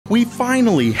We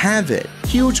finally have it!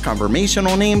 Huge confirmation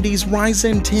on AMD's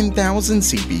Ryzen 10,000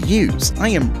 CPUs. I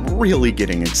am really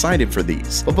getting excited for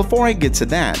these. But before I get to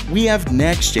that, we have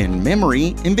next-gen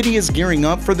memory, Nvidia's gearing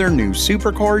up for their new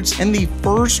supercards, and the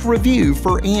first review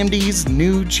for AMD's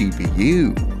new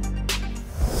GPU.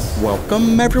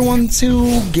 Welcome everyone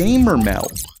to Gamer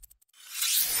Melt.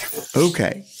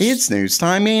 Okay, it's news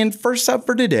time, and first up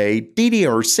for today,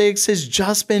 DDR6 has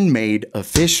just been made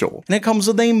official, and it comes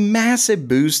with a massive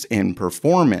boost in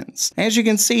performance. As you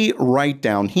can see right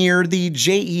down here, the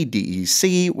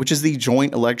JEDEC, which is the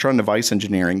Joint Electron Device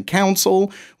Engineering Council,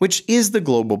 which is the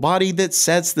global body that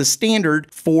sets the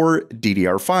standard for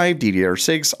DDR5,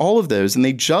 DDR6, all of those, and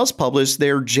they just published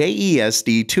their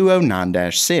JESD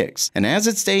 209-6. And as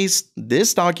it states,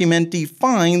 this document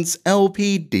defines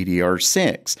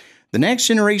LPDDR6, the next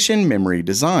generation memory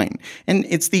design, and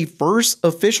it's the first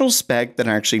official spec that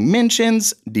actually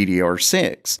mentions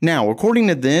DDR6. Now, according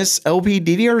to this,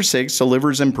 LPDDR6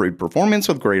 delivers improved performance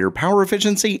with greater power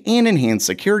efficiency and enhanced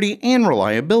security and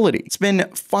reliability. It's been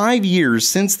 5 years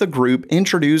since the group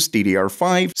introduced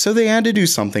DDR5, so they had to do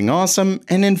something awesome,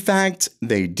 and in fact,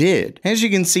 they did. As you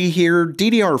can see here,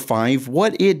 DDR5,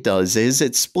 what it does is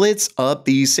it splits up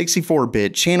the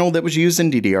 64-bit channel that was used in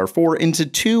DDR4 into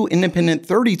two independent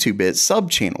 32-bit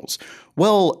subchannels.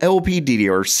 Well,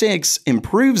 LPDDR6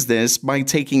 improves this by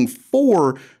taking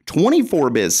four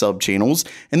 24-bit subchannels,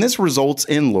 and this results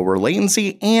in lower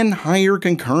latency and higher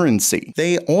concurrency.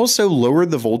 They also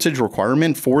lowered the voltage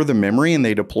requirement for the memory, and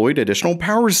they deployed additional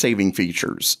power saving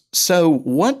features. So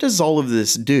what does all of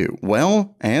this do?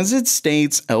 Well, as it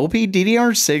states,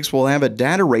 LPDDR6 will have a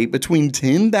data rate between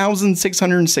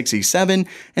 10,667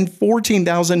 and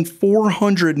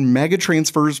 14,400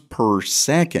 megatransfers per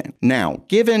second. Now,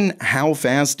 given how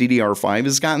fast DDR5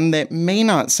 has gotten, that may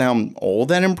not sound all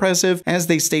that impressive. As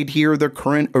they state here, the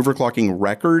current overclocking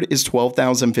record is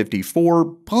 12,054,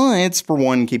 but for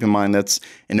one, keep in mind that's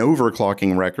an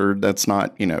overclocking record. That's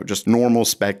not, just normal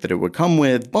spec that it would come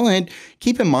with, but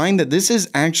keep in mind that this is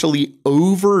actually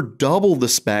over double the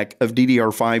spec of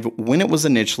DDR5 when it was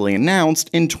initially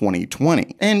announced in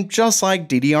 2020. And just like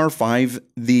DDR5,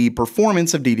 the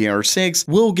performance of DDR6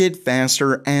 will get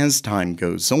faster as time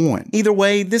goes on. Either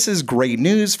way, this is great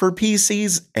news for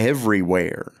PCs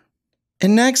everywhere.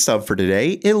 And next up for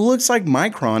today, it looks like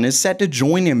Micron is set to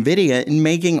join Nvidia in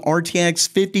making RTX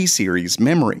 50 series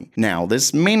memory. Now,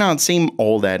 this may not seem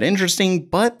all that interesting,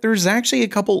 but there's actually a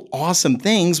couple awesome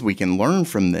things we can learn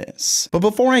from this. But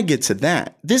before I get to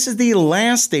that, this is the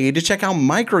last day to check out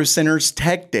Micro Center's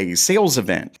Tech Day sales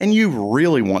event, and you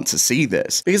really want to see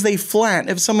this because they flat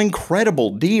have some incredible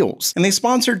deals, and they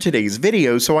sponsored today's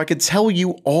video so I could tell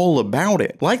you all about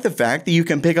it. Like the fact that you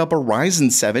can pick up a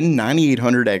Ryzen 7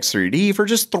 9800X3D for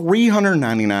just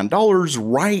 $399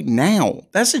 right now.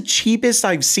 That's the cheapest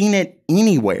I've seen it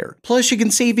anywhere. Plus, you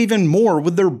can save even more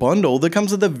with their bundle that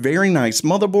comes with a very nice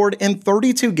motherboard and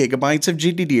 32 gigabytes of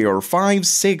GDDR5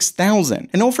 6000.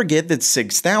 And don't forget that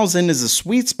 6000 is a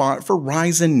sweet spot for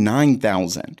Ryzen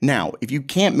 9000. Now, if you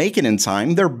can't make it in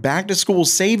time, their back to school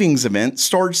savings event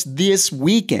starts this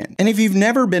weekend. And if you've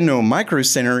never been to a Micro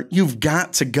Center, you've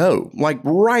got to go, like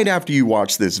right after you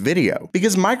watch this video,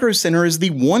 because Micro Center is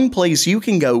the one place you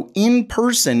can go in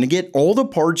person to get all the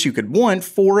parts you could want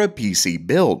for a PC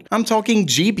build. I'm talking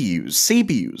GPUs,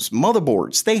 CPUs,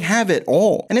 motherboards, they have it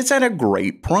all, and it's at a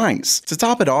great price. To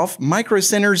top it off, Micro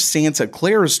Center's Santa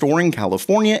Clara store in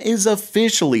California is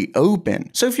officially open,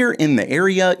 so if you're in the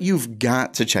area, you've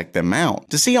got to check them out.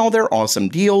 To see all their awesome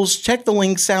deals, check the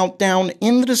links out down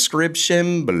in the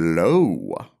description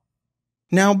below.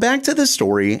 Now back to the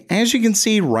story. As you can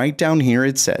see right down here,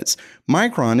 it says,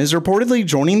 Micron is reportedly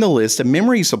joining the list of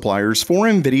memory suppliers for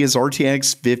Nvidia's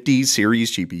RTX 50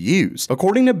 series GPUs.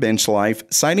 According to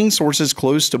BenchLife, citing sources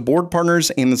close to board partners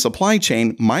and the supply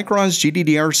chain, Micron's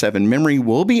GDDR7 memory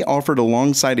will be offered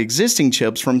alongside existing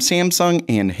chips from Samsung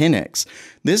and Hynix.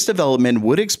 This development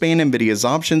would expand Nvidia's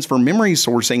options for memory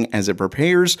sourcing as it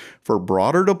prepares for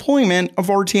broader deployment of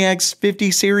RTX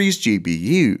 50 series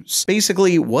GPUs.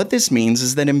 Basically, what this means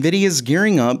is that Nvidia is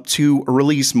gearing up to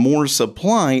release more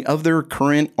supply of their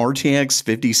current RTX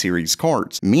 50 series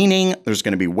cards, meaning there's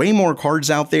going to be way more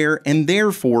cards out there, and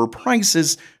therefore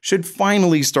prices should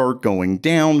finally start going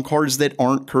down. Cards that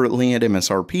aren't currently at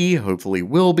MSRP hopefully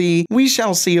will be. We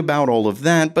shall see about all of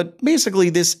that, but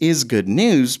basically this is good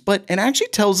news, but it actually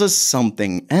tells us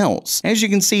something else. As you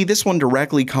can see, this one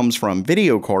directly comes from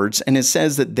video cards, and it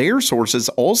says that their sources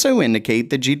also indicate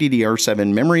that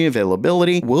GDDR7 memory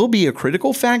availability will be a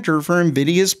critical factor for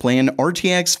NVIDIA's planned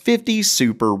RTX 50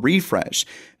 Super refresh.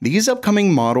 These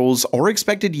upcoming models are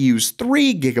expected to use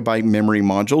 3GB memory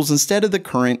modules instead of the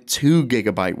current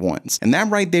 2GB ones. And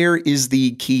that right there is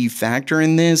the key factor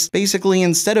in this. Basically,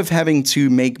 instead of having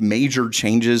to make major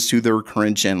changes to their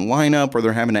current gen lineup, where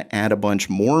they're having to add a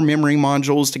bunch more memory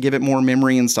modules to give it more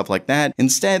memory and stuff like that,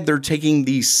 instead they're taking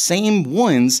these same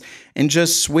ones and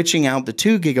just switching out the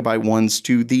 2GB ones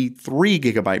to the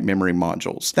 3GB memory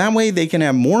modules. That way they can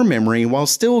have more memory while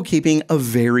still keeping a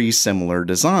very similar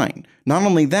design. Not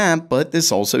only that, but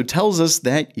this also tells us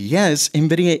that yes,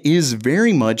 NVIDIA is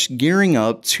very much gearing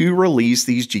up to release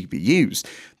these GPUs.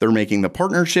 They're making the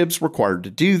partnerships required to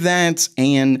do that,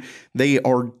 and they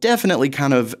are definitely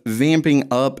kind of vamping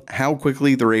up how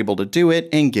quickly they're able to do it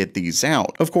and get these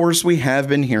out. Of course, we have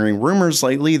been hearing rumors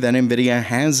lately that NVIDIA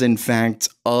has in fact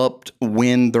upped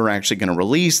when they're actually going to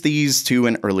release these to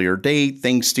an earlier date,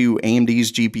 thanks to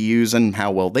AMD's GPUs and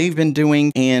how well they've been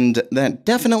doing, and that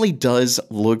definitely does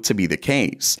look to be the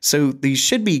case. So these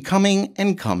should be coming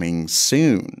and coming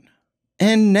soon.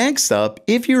 And next up,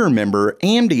 if you remember,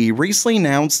 AMD recently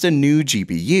announced a new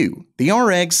GPU, the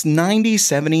RX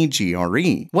 9070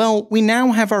 GRE. Well, we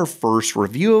now have our first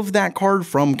review of that card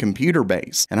from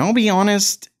ComputerBase, and I'll be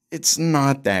honest, it's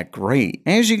not that great.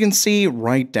 As you can see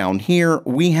right down here,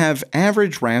 we have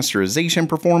average rasterization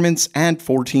performance at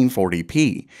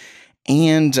 1440p.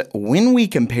 And when we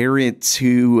compare it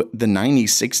to the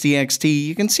 9060 XT,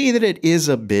 you can see that it is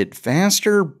a bit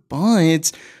faster,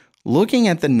 but looking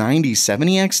at the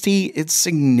 9070 XT, it's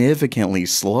significantly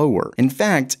slower. In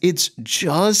fact, it's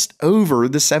just over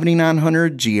the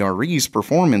 7900 GRE's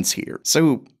performance here.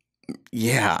 So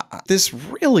yeah, this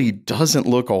really doesn't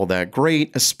look all that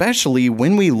great, especially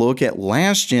when we look at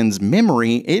last gen's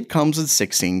memory. It comes with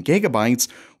 16GB,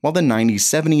 while the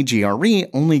 9070 GRE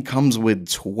only comes with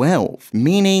 12.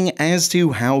 Meaning, as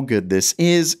to how good this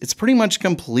is, it's pretty much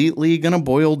completely gonna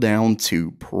boil down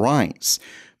to price.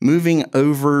 Moving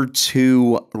over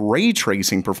to ray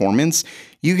tracing performance,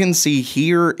 you can see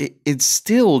here it's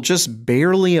still just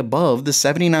barely above the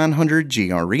 7900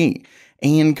 GRE.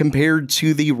 And compared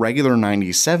to the regular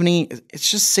 9070,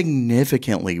 it's just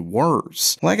significantally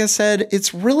worse. Like I said,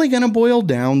 it's really going to boil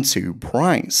down to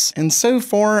price. And so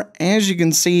far, as you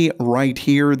can see right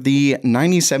here, the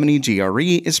 9070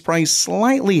 GRE is priced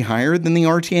slightly higher than the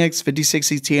RTX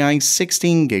 5060 Ti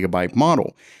 16GB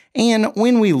model. And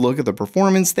when we look at the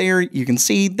performance there, you can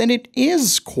see that it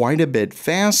is quite a bit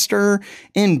faster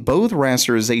in both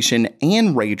rasterization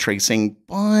and ray tracing,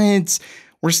 but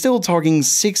we're still talking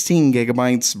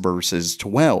 16GB versus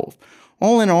 12.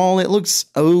 All in all, it looks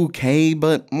okay,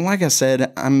 but like I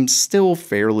said, I'm still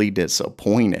fairly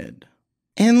disappointed.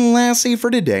 And lastly for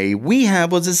today, we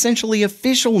have what's essentially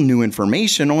official new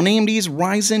information on AMD's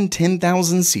Ryzen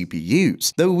 10,000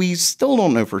 CPUs, though we still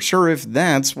don't know for sure if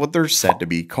that's what they're set to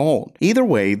be called. Either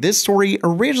way, this story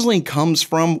originally comes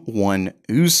from one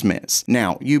Usmis.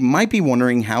 Now, you might be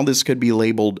wondering how this could be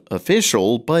labeled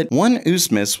official, but one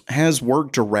Usmis has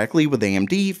worked directly with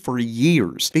AMD for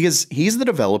years, because he's the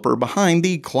developer behind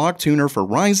the clock tuner for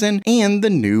Ryzen and the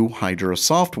new Hydra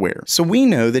software. So we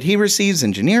know that he receives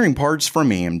engineering parts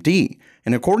from AMD,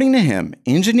 and according to him,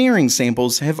 engineering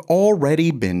samples have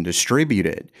already been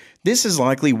distributed. This is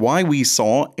likely why we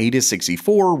saw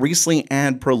Ada64 recently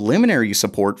add preliminary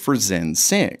support for Zen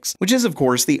 6, which is of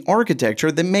course the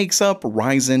architecture that makes up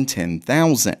Ryzen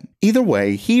 10,000. Either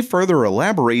way, he further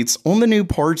elaborates on the new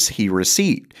parts he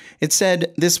received. It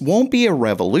said, "This won't be a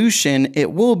revolution,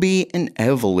 it will be an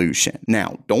evolution."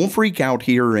 Now, don't freak out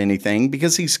here or anything,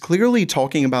 because he's clearly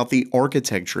talking about the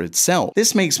architecture itself.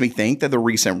 This makes me think that the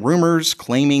recent rumors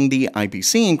claiming the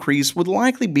IPC increase would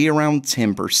likely be around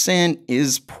 10%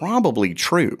 is probably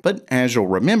true. But as you'll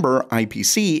remember,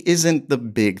 IPC isn't the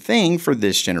big thing for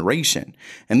this generation.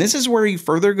 And this is where he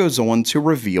further goes on to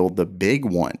reveal the big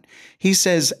one. He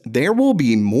says there will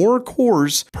be more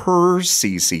cores per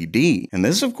CCD. And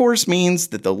this of course means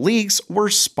that the leaks were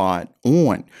spot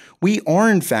on. We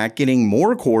are in fact getting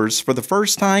more cores for the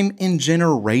first time in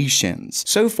generations.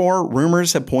 So far,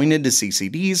 rumors have pointed to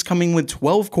CCDs coming with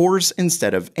 12 cores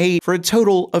instead of 8 for a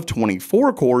total of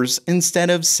 24 cores instead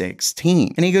of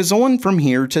 16. And he goes on from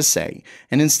here to say,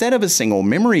 and instead of a single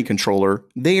memory controller,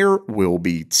 there will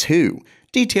be 2.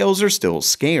 Details are still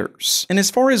scarce. And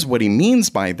as far as what he means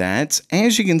by that,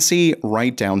 as you can see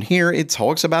right down here, it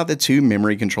talks about the 2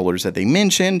 memory controllers that they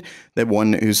mentioned, that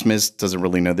one Usmis doesn't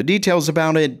really know the details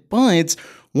about it, but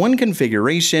One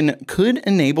configuration could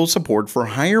enable support for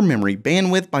higher memory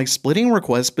bandwidth by splitting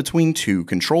requests between two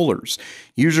controllers.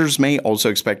 Users may also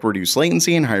expect reduced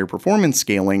latency and higher performance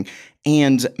scaling,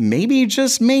 and maybe,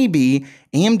 just maybe,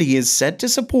 AMD is set to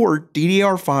support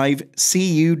DDR5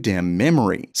 CU-DIMM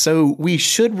memory. So we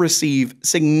should receive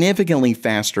significantly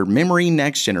faster memory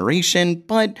next generation,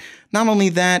 but not only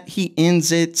that, he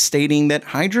ends it stating that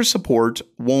Hydra support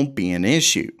won't be an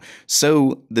issue.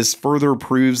 So this further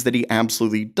proves that he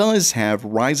absolutely does have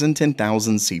Ryzen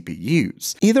 10,000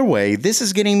 CPUs. Either way, this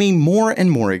is getting me more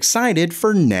and more excited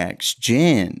for next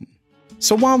gen.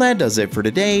 So while that does it for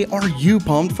today, are you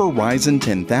pumped for Ryzen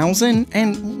 10,000?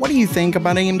 And what do you think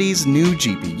about AMD's new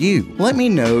GPU? Let me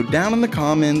know down in the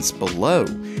comments below.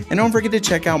 And don't forget to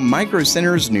check out Micro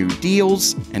Center's new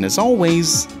deals. And as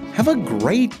always, have a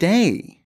great day.